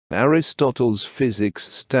Aristotle's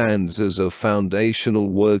physics stands as a foundational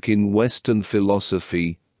work in Western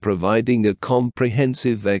philosophy, providing a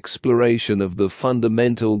comprehensive exploration of the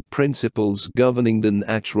fundamental principles governing the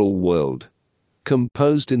natural world.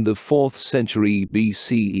 Composed in the 4th century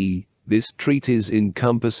BCE, this treatise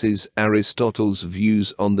encompasses Aristotle's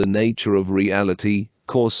views on the nature of reality,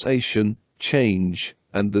 causation, change,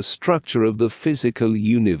 and the structure of the physical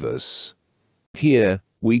universe. Here,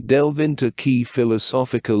 we delve into key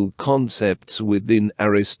philosophical concepts within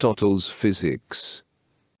Aristotle's physics.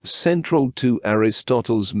 Central to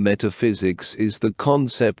Aristotle's metaphysics is the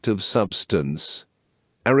concept of substance.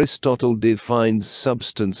 Aristotle defines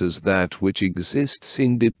substance as that which exists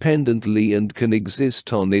independently and can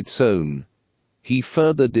exist on its own. He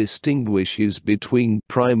further distinguishes between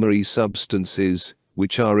primary substances,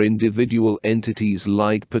 which are individual entities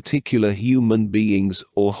like particular human beings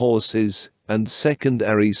or horses, and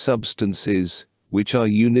secondary substances, which are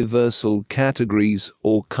universal categories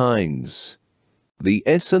or kinds. The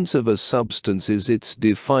essence of a substance is its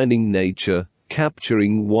defining nature,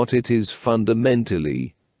 capturing what it is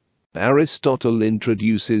fundamentally. Aristotle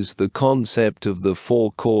introduces the concept of the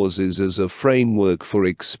four causes as a framework for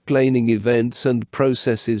explaining events and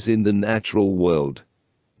processes in the natural world.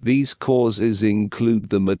 These causes include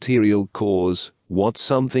the material cause, what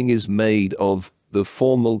something is made of, the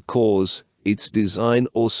formal cause, its design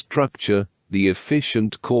or structure, the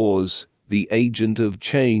efficient cause, the agent of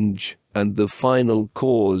change, and the final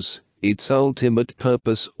cause, its ultimate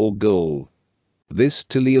purpose or goal. This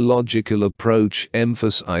teleological approach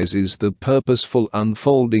emphasizes the purposeful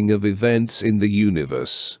unfolding of events in the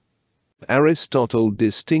universe. Aristotle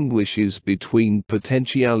distinguishes between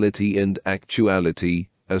potentiality and actuality,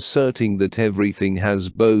 asserting that everything has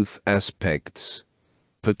both aspects.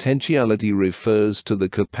 Potentiality refers to the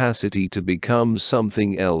capacity to become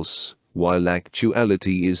something else, while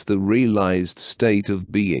actuality is the realized state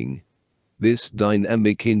of being. This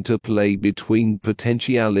dynamic interplay between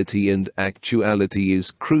potentiality and actuality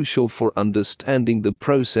is crucial for understanding the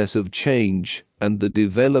process of change and the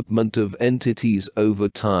development of entities over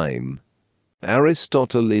time.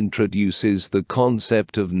 Aristotle introduces the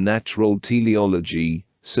concept of natural teleology,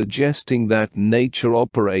 suggesting that nature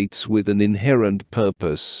operates with an inherent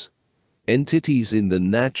purpose. Entities in the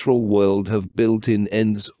natural world have built-in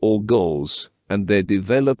ends or goals, and their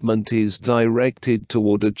development is directed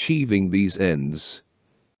toward achieving these ends.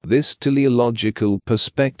 This teleological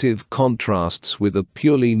perspective contrasts with a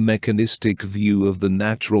purely mechanistic view of the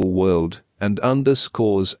natural world, and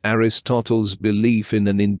underscores Aristotle's belief in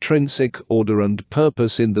an intrinsic order and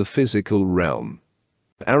purpose in the physical realm.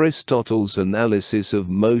 Aristotle's analysis of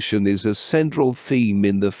motion is a central theme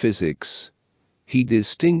in the physics. He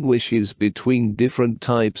distinguishes between different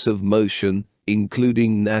types of motion,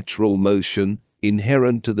 including natural motion,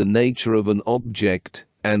 inherent to the nature of an object,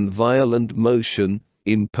 and violent motion,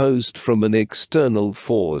 imposed from an external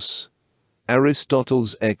force.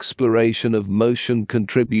 Aristotle's exploration of motion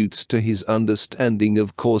contributes to his understanding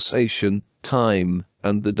of causation, time,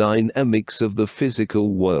 and the dynamics of the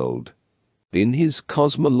physical world. In his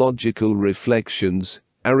cosmological reflections,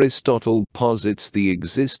 Aristotle posits the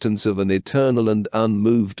existence of an eternal and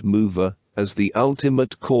unmoved mover as the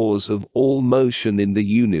ultimate cause of all motion in the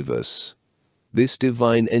universe. This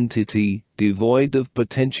divine entity, devoid of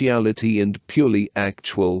potentiality and purely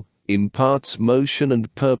actual, imparts motion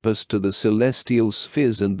and purpose to the celestial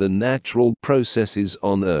spheres and the natural processes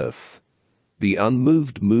on earth. The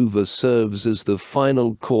unmoved mover serves as the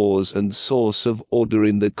final cause and source of order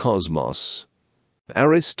in the cosmos.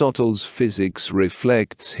 Aristotle's physics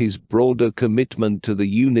reflects his broader commitment to the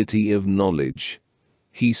unity of knowledge.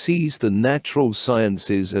 He sees the natural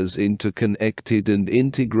sciences as interconnected and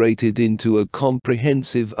integrated into a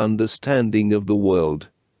comprehensive understanding of the world.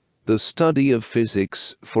 The study of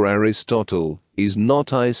physics, for Aristotle, is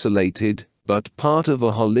not isolated, but part of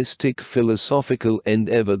a holistic philosophical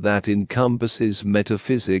endeavor that encompasses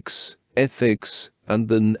metaphysics, ethics, and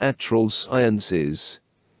the natural sciences.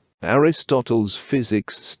 Aristotle's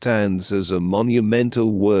physics stands as a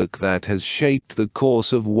monumental work that has shaped the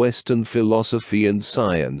course of Western philosophy and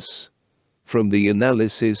science. From the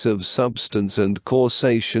analysis of substance and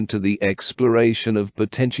causation to the exploration of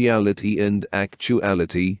potentiality and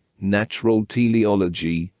actuality, natural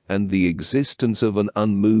teleology, and the existence of an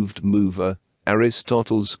unmoved mover,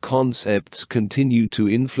 Aristotle's concepts continue to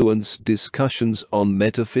influence discussions on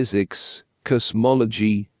metaphysics,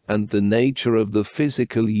 cosmology, and the nature of the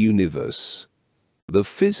physical universe. The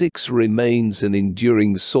physics remains an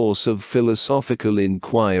enduring source of philosophical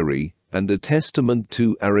inquiry, and a testament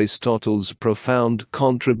to Aristotle's profound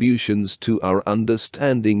contributions to our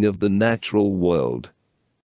understanding of the natural world.